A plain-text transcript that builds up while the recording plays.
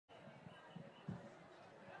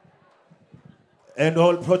and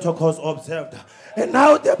all protocols observed. And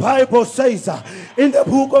now the Bible says in the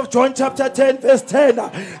book of John chapter 10 verse 10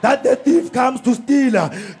 that the thief comes to steal,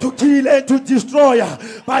 to kill and to destroy,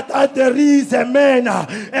 but that there is a man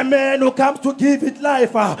who comes to give it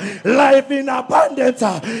life, life in abundance.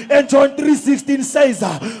 And John 3:16 says,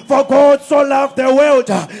 for God so loved the world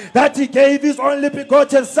that he gave his only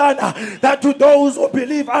begotten son, that to those who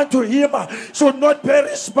believe unto him should not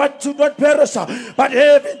perish but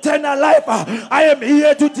have eternal life. I am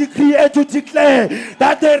here to decree and to declare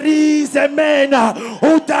that there is a man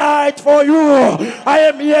who died for you. I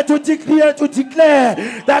am here to decree and to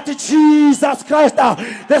declare that Jesus Christ,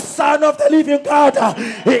 the Son of the living God,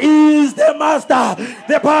 he is the Master.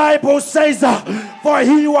 The Bible says, for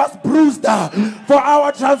he was bruised for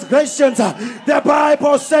our transgressions. The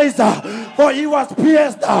Bible says, for he was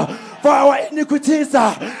pierced for our iniquities.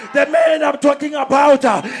 The man I'm talking about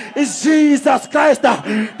is Jesus Christ,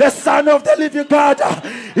 the Son of the living God.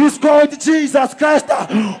 He's called Jesus Christ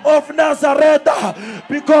of Nazareth,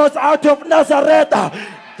 because out of Nazareth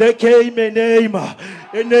there came a name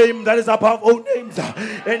that is above all names,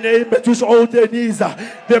 a name that which all the knees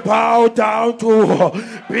they bow down to,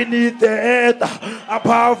 beneath the earth,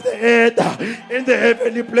 above the earth, in the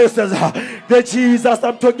heavenly places. The Jesus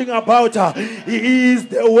I'm talking about, he is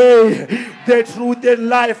the way, the truth, and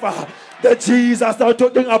life. The Jesus I'm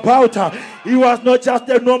talking about, he was not just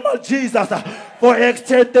a normal Jesus. For Acts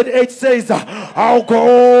 10:38 says, how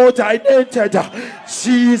God anointed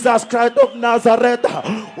Jesus Christ of Nazareth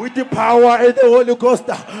with the power and the Holy Ghost.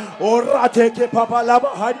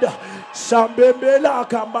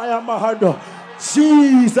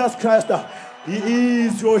 Jesus Christ, he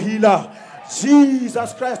is your healer.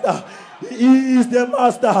 Jesus Christ, he is the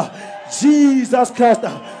Master. Jesus Christ.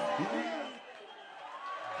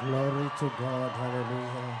 Glory to God.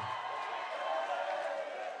 Hallelujah.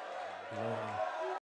 Glory.